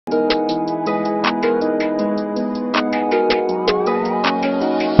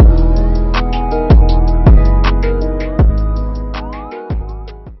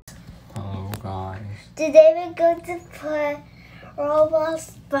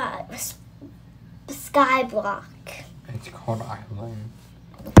Roblox, but Skyblock. It's called Island.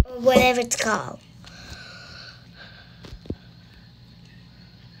 Or whatever it's called.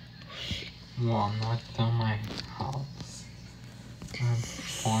 Well, I'm not done my house. I'm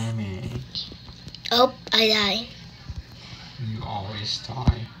farming. Oh, I died. You always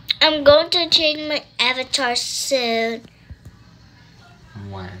die. I'm going to change my avatar soon.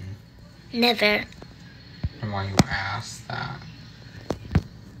 When? Never. And why you ask that?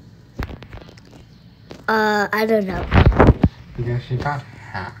 I don't know. Because she got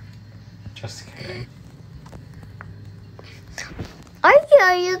hacked. Just kidding.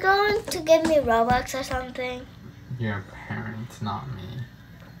 Are you going to give me Robux or something? Your parents, not me.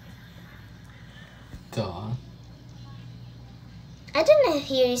 Duh. I didn't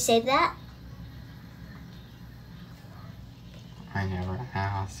hear you say that. I never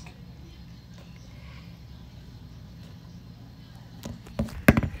ask.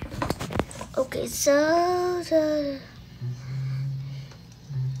 Okay, so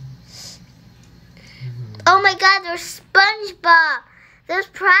oh my God, there's SpongeBob. There's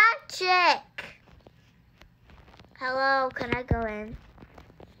Patrick. Hello, can I go in?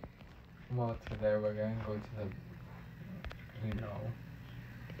 Well, today we're gonna go to the,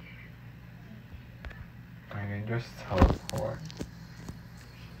 I can just teleport.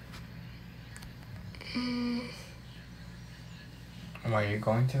 Well, you're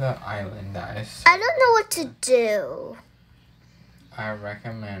going to the island that is... I don't know what to do. I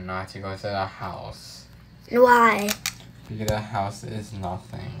recommend not to go to the house. Why? Because the house is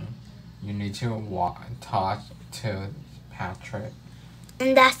nothing. You need to talk to Patrick.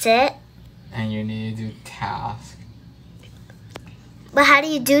 And that's it? And you need to do tasks. But how do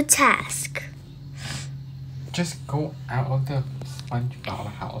you do task? Just go out of the SpongeBob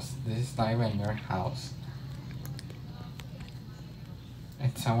house. This is not even your house.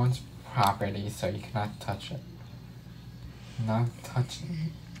 It's someone's property, so you cannot touch it. Not touch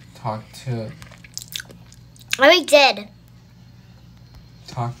it. Talk to... I already did.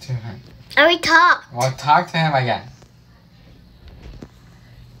 Talk to him. I already talked. Well, talk to him again.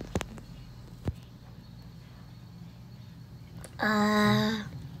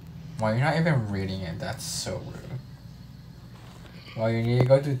 Well, you're not even reading it. That's so rude. Well, you need to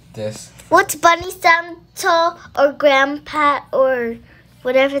go to this. What's Bunny Santo or Grandpa or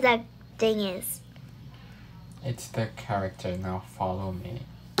whatever that thing is? It's the character. Now follow me.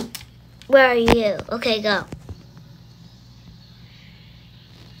 Where are you? Okay, go.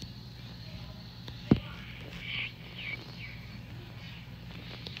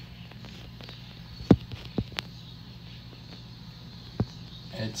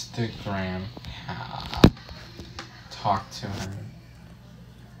 It's the grandpa. Talk to him.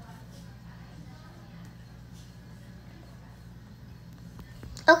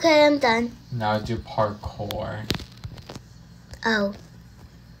 Okay, I'm done. Now do parkour. Oh.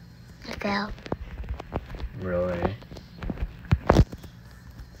 I fell. Really?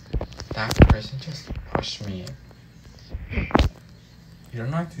 That person just pushed me. You don't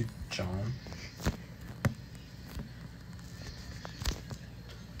know how to jump.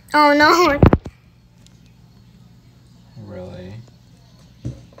 Oh no. Really?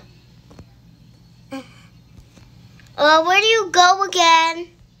 Where do you go again?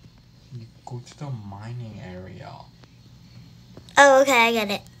 You go to the mining area. Oh, okay, I get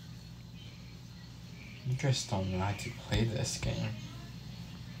it. You just don't know how to play this game.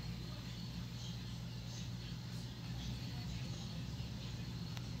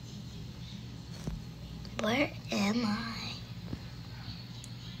 Where am I?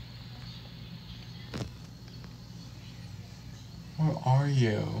 Where are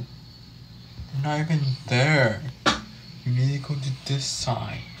you? You're not even there. You need to go to this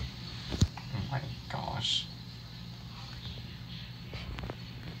side. Oh my gosh.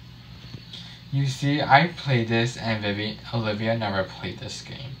 You see, I played this and Olivia never played this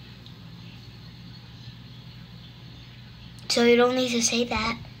game. So you don't need to say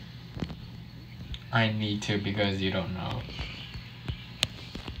that. I need to because you don't know.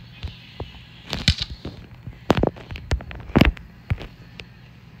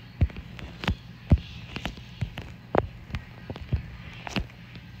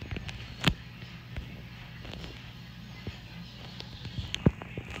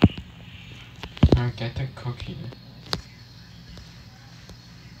 Now get the cookie.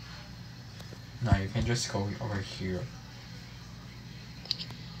 Now you can just go over here.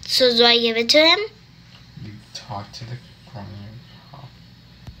 So do I give it to him? You talk to the grandpa.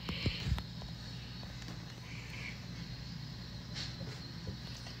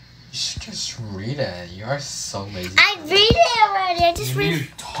 You Just read it. You are so lazy. I read it already. I just read. You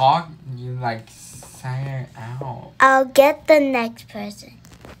talk. You like say it out. I'll get the next person.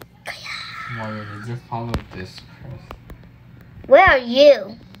 Well, you need to follow this person. Where are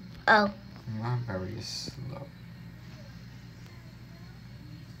you? Oh. You are very slow.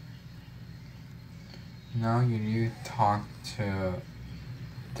 Now you need to talk to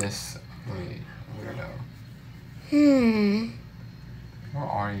this weirdo. Where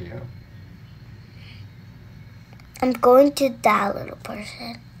are you? I'm going to that little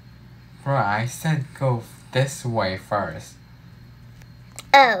person. Bro, I said go this way first.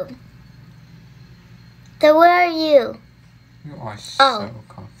 Oh. So where are you? You are so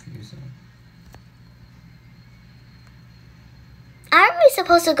confusing. Aren't we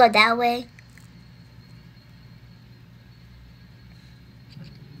supposed to go that way?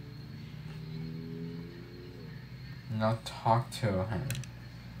 Now talk to him.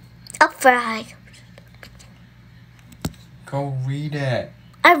 Up for a hike. Go read it.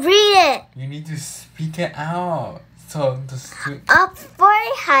 I read it. You need to speak it out. So Up for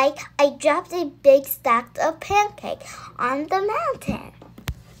a hike, I dropped a big stack of pancake on the mountain.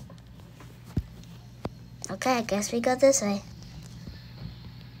 Okay, I guess we go this way.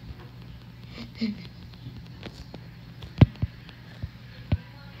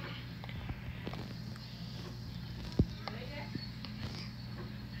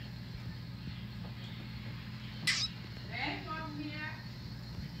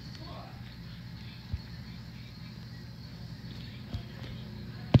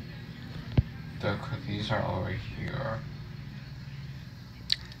 the cookies are over here.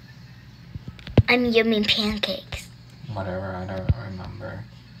 You mean pancakes. Whatever, I don't remember.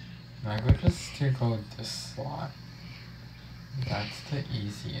 I could just go this slot. That's the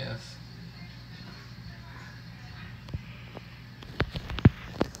easiest.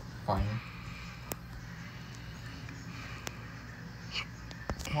 Fine.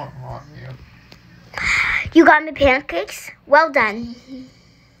 What are you? You got me pancakes? Well done.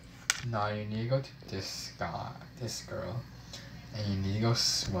 No, you need to go to this girl, and you need to go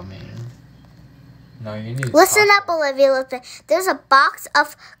swimming. No, you need to Listen up, Olivia. Listen. There's a box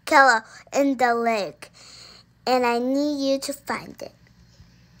of Kello in the lake, and I need you to find it.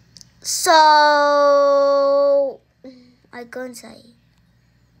 So, I go inside.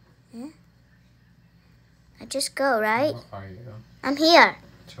 Yeah? I just go, right? Where are you? I'm here.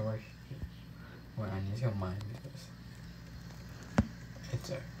 So we're here. Wait, I need to mind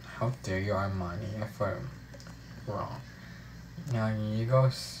this. How dare you are minding if I'm wrong. Now you need to go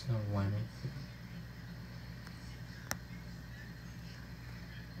swimming.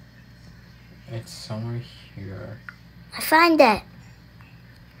 It's somewhere here. I find it.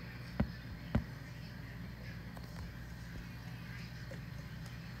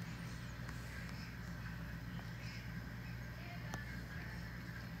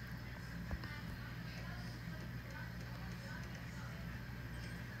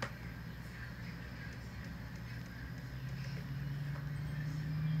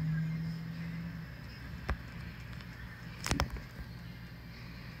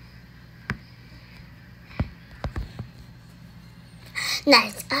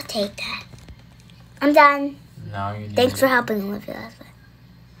 Nice, I'll take that. I'm done. Now you need Thanks for helping, Olivia. That's fine.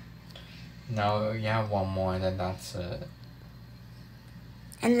 Now you have one more, and then that's it.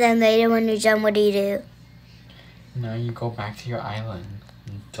 And then later when you're done, what do you do? Now you go back to your island.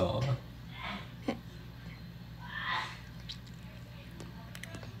 Duh.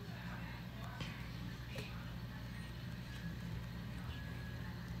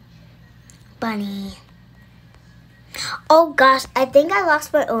 Bunny. Oh gosh, I think I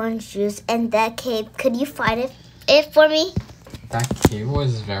lost my orange juice in that cave. Could you find it for me? That cave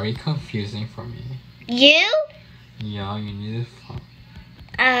was very confusing for me. You? Yeah, you need to find.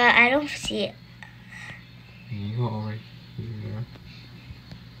 I don't see it. You need to go over here.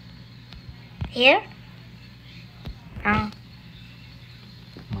 Here? Oh.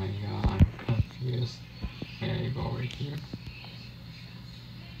 My God, I'm confused. There you go over here.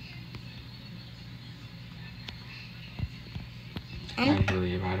 I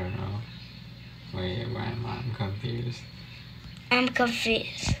believe, I don't know. Wait, where am I? I'm confused. I'm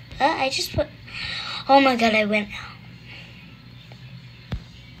confused. I just put... Oh my God, I went out.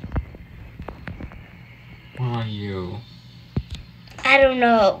 Where are you? I don't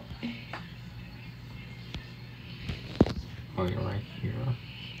know. Oh, you're right here.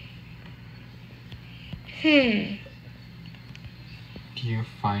 Do you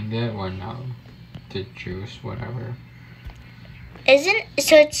find it or no? The juice, whatever.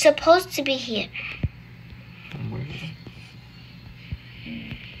 So it's supposed to be here. I'm waiting.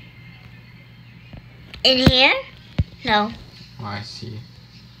 In here? No. Oh, I see.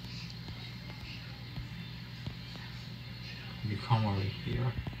 You come over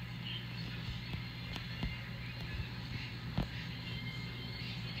here.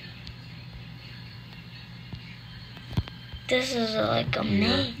 This is like a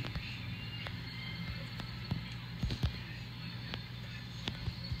maze.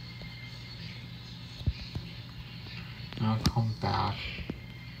 Now come back.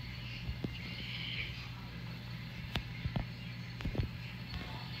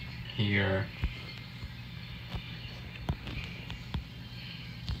 Here.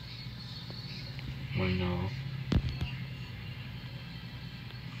 Oh no.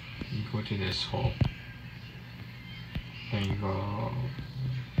 You go to this hole. Then you go.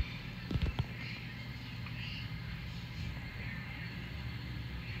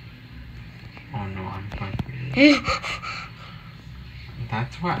 Oh no, I'm confused.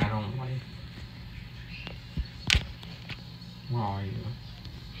 That's what I don't like. Where are you?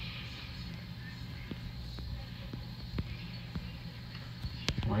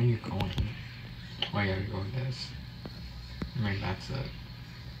 Where are you going? Oh yeah, you go this. Maybe that's it.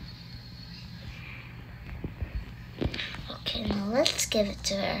 Okay, now let's give it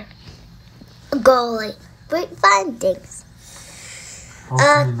to her. Goalie. Great findings.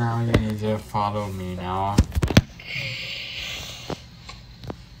 Okay, now you need to follow me now.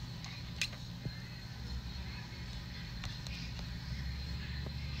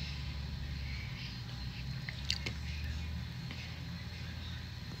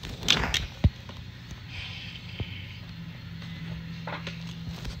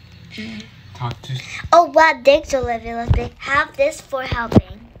 Talk to. Oh wow, thanks Olivia. Look, they have this for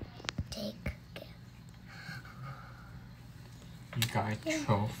helping. Take. You got a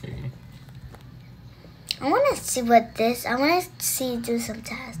trophy. I want to see what this. I want to see do some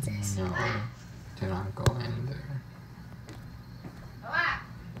tasks. No, do not go in there.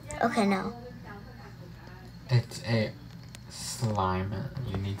 Okay, no. It's a slime.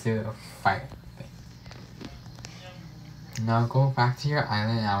 You need to fight. Now go back to your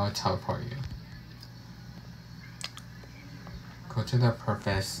island and I will teleport you. Go to the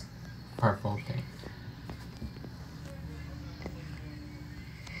purple thing.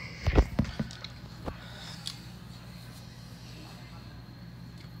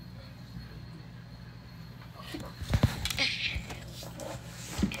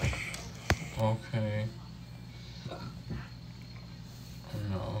 Okay.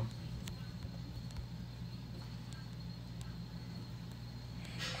 No.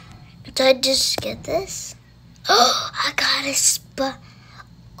 Did I just get this? Oh, I got a spot.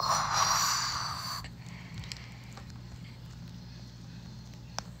 Oh.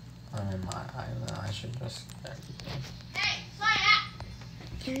 I'm in my island. I should just get everything.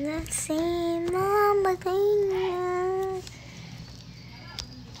 In the same number thing.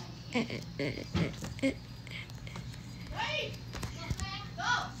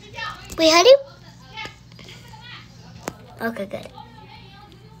 Wait, how do you? Okay, good.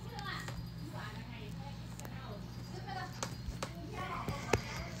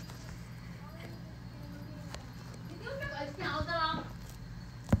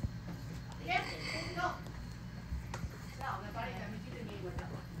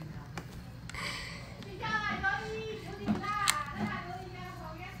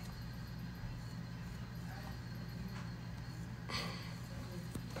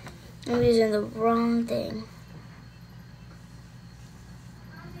 I'm using the wrong thing.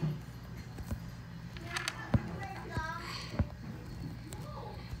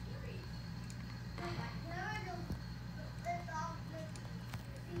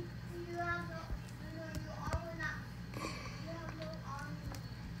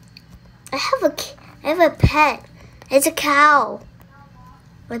 I have a pet. It's a cow,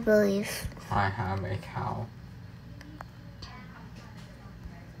 I believe. I have a cow.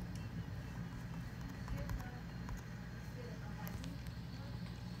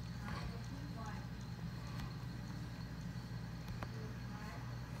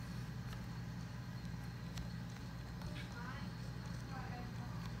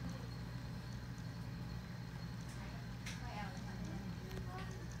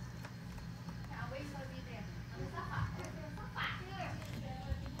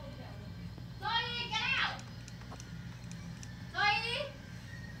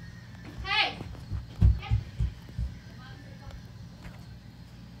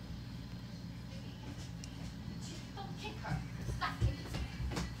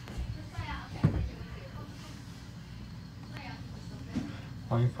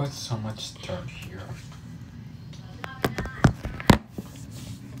 Why you put so much dirt here?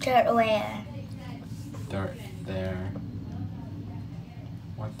 Dirt where? dirt there.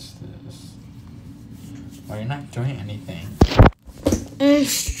 What's this? Why are you not doing anything? I'm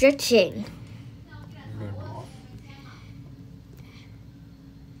stretching.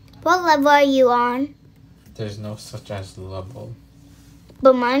 What level are you on? There's no such as level.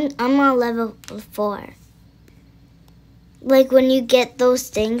 But I'm on level 4. Like when you get those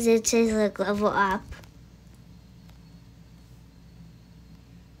things, it says like level up.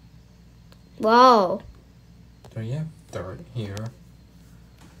 Whoa. Do you have dirt here?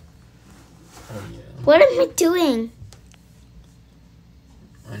 Oh yeah. What am I doing?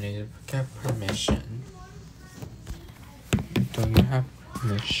 I need to get permission. Do you have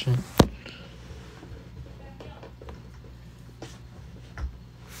permission?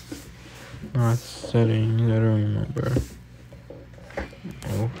 Not setting, I don't remember.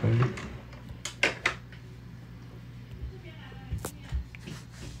 Open.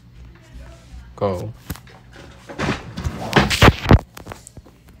 Go.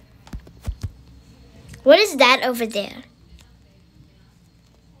 What is that over there?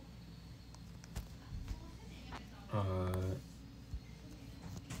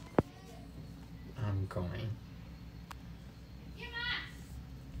 I'm going.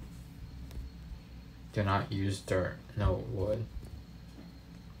 Do not use dirt. No wood.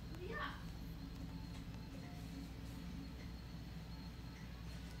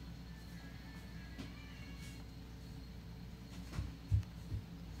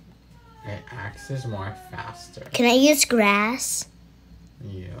 It axes more faster. Can I use grass?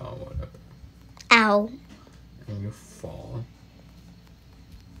 Yeah, whatever. Ow. And you fall.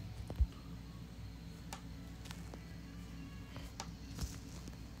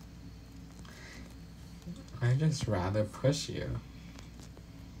 I just rather push you.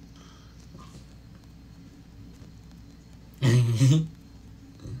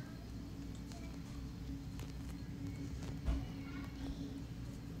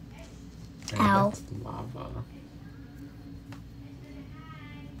 Ow. That's lava.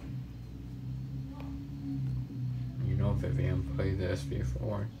 You know Vivian played this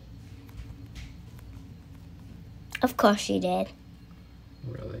before. Of course she did.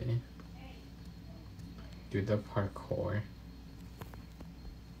 Really? Do the parkour.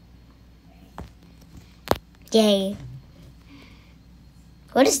 Yay.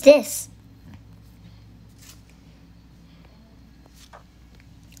 What is this?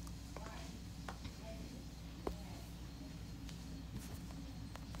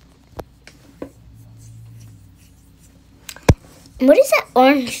 What is that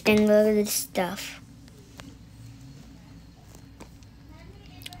orange thing? Look at this stuff.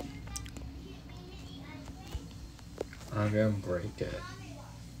 I'm gonna break it.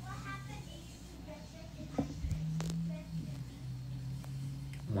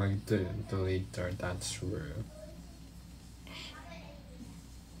 Why delete dirt? That's rude.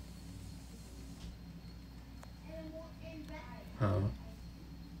 Huh?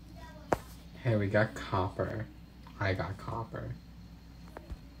 Hey, we got copper. I got copper.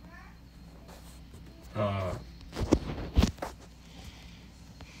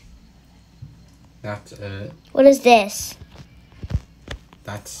 That's it. What is this?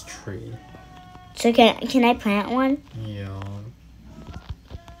 That's tree. So can I plant one? Yeah.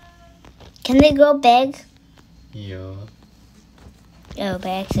 Can they grow big? Yeah. Oh, but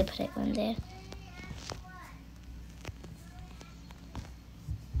I actually put one there.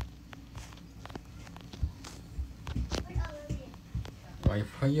 Why you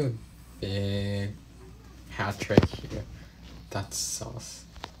put your big hat right here? That's sauce.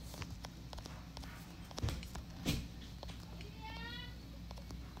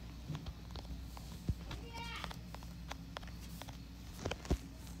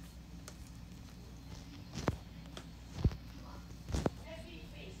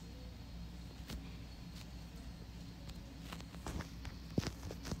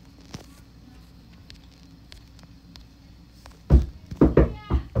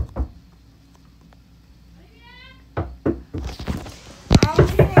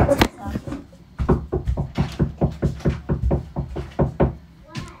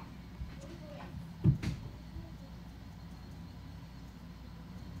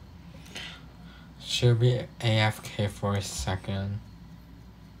 Should be AFK for a second.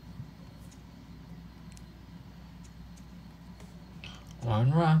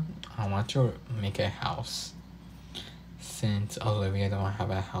 I want to make a house. Since Olivia don't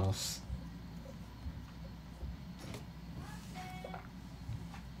have a house.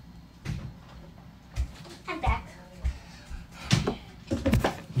 I'm back.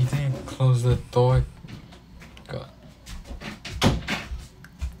 You didn't close the door. Good.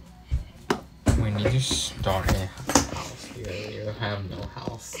 We need to I have no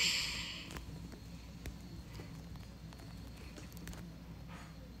house.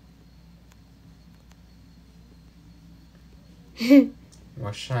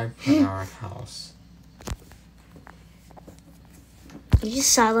 Where should I put our house? You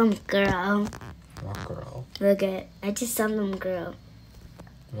just saw them grow. What girl? Look at, I just saw them grow.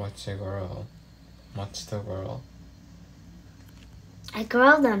 What's a girl? What's the girl? I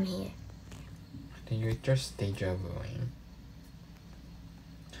grow them here. I think you're just deja vuing.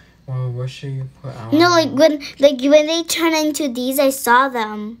 Well, where should you put our No, like when they turn into these, I saw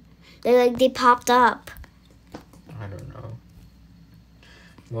them. They popped up. I don't know.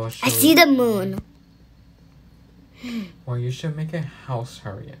 Well, I see the moon. Well, you should make a house,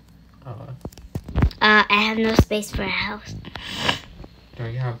 Harriet. I have no space for a house.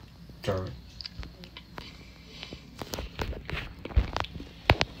 Don't you have dirt?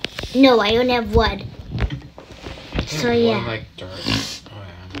 No, I only have wood. So Wood, yeah. like dirt. Oh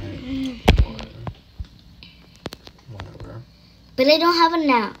yeah, wood. Whatever. But I don't have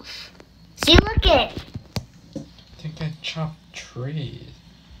enough. See, look it. I think I chopped trees.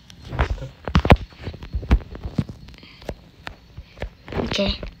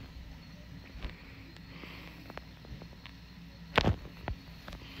 Okay.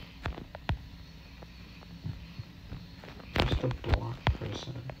 Where's the block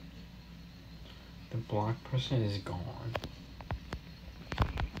person? The block person is gone.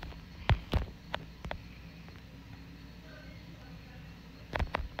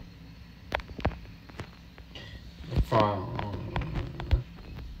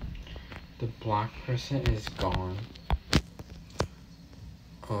 The block person is gone.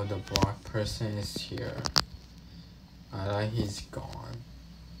 Oh, the block person is here. I thought he's gone.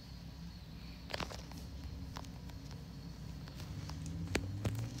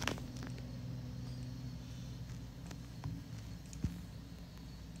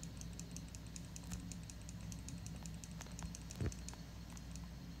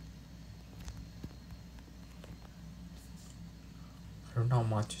 I do not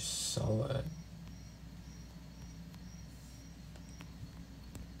want to sell it.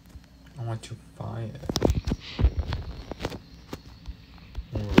 I want to buy it.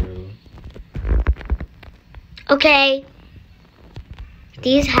 Rude. Okay.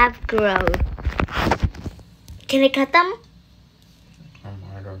 These have grown. Can I cut them?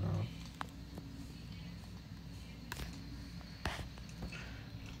 I don't know.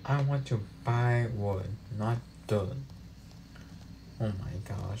 I want to buy wood, not dirt. Oh my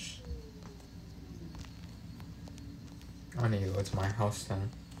gosh. I need to go to my house then.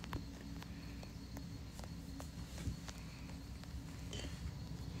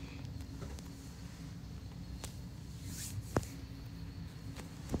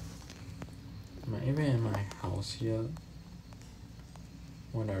 Am I even in my house yet?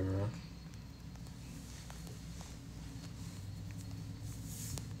 Whatever.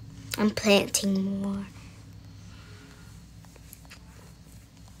 I'm planting more.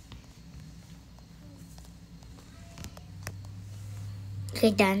 Okay,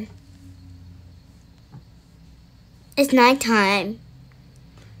 done. It's nighttime.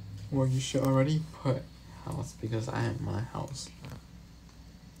 Well, you should already put house because I am my house.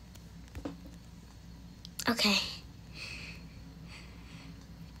 Okay.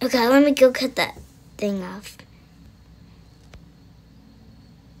 Okay, let me go cut that thing off.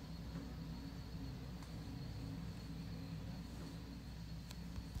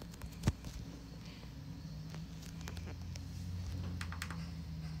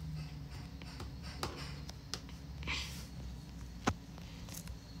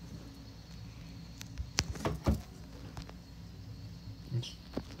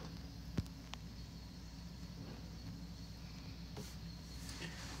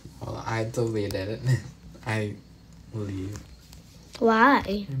 Well, I deleted it. I leave.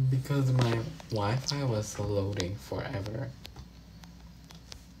 Why? Because my Wi-Fi was loading forever.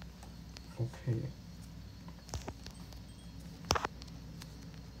 Okay.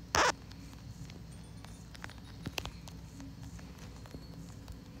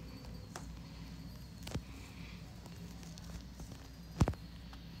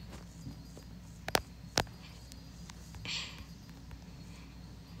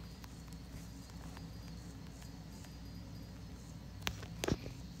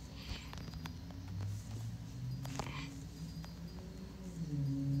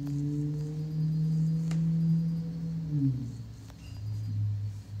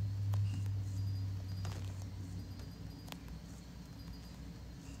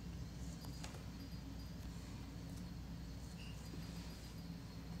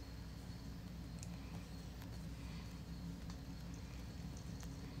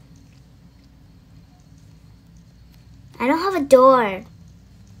 I don't have a door.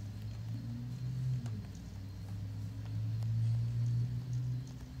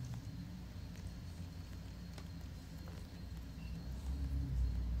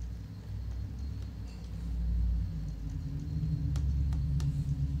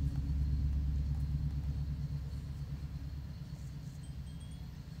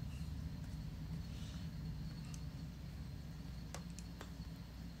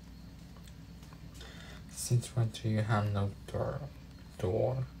 Since when do you have no door?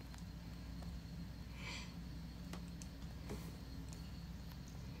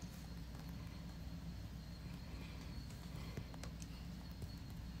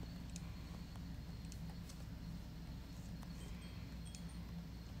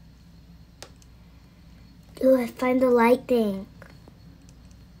 Ooh, I find the light thing.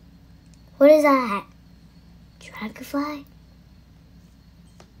 What is that? Dragonfly?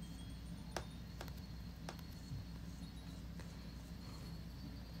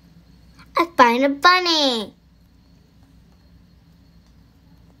 I find a bunny.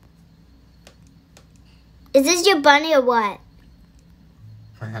 Is this your bunny or what?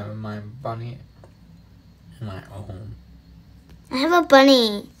 I have my bunny in my home. I have a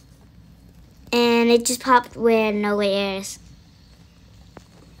bunny. And it just popped where nowhere is.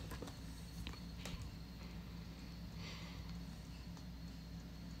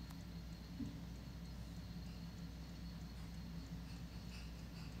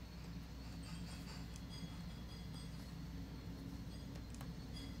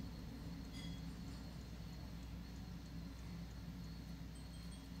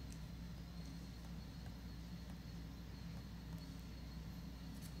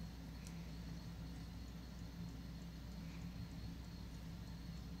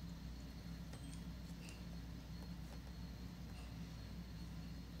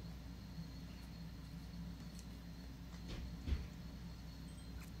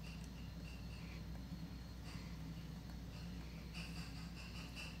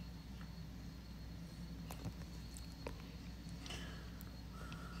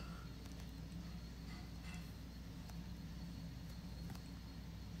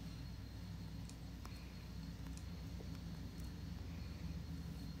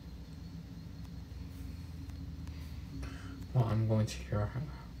 Well, I'm going to your house.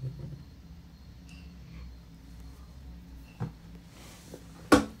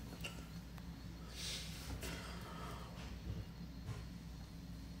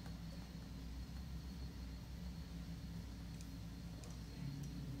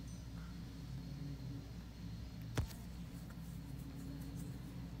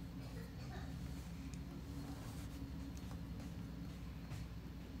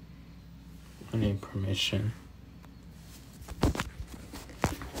 I need permission.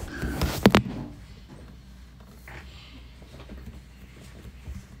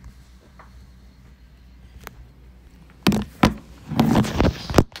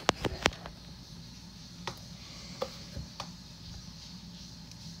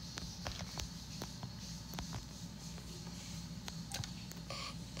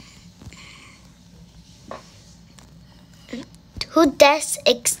 Who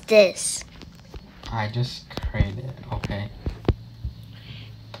desks this? I just created it, okay?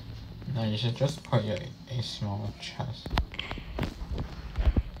 Now you should just put a small chest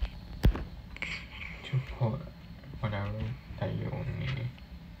to put whatever that you need.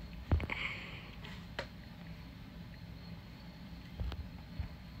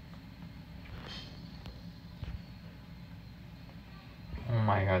 Oh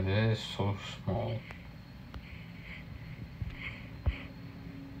my god, this is so small.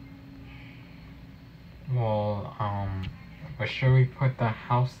 Well, where should we put the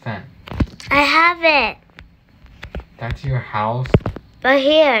house then? I have it. That's your house? Right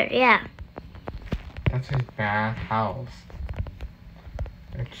here, yeah. That's a bad house.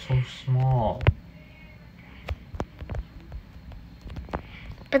 It's so small.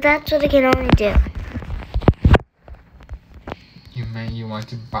 But that's what I can only do. You mean you want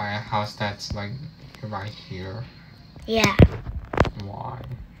to buy a house that's like right here? Yeah. Why?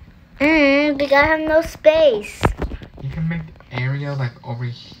 Because I have no space. You can make the area like over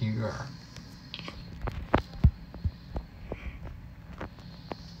here.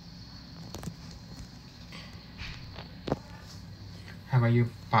 How about you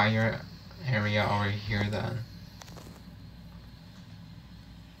buy your area over here then?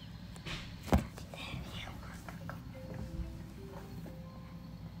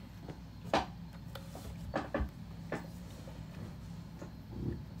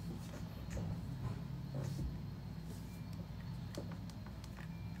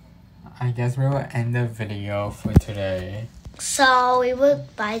 I I guess we will end the video for today. So we will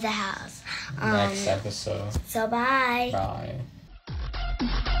buy the house. Next episode. So bye. Bye.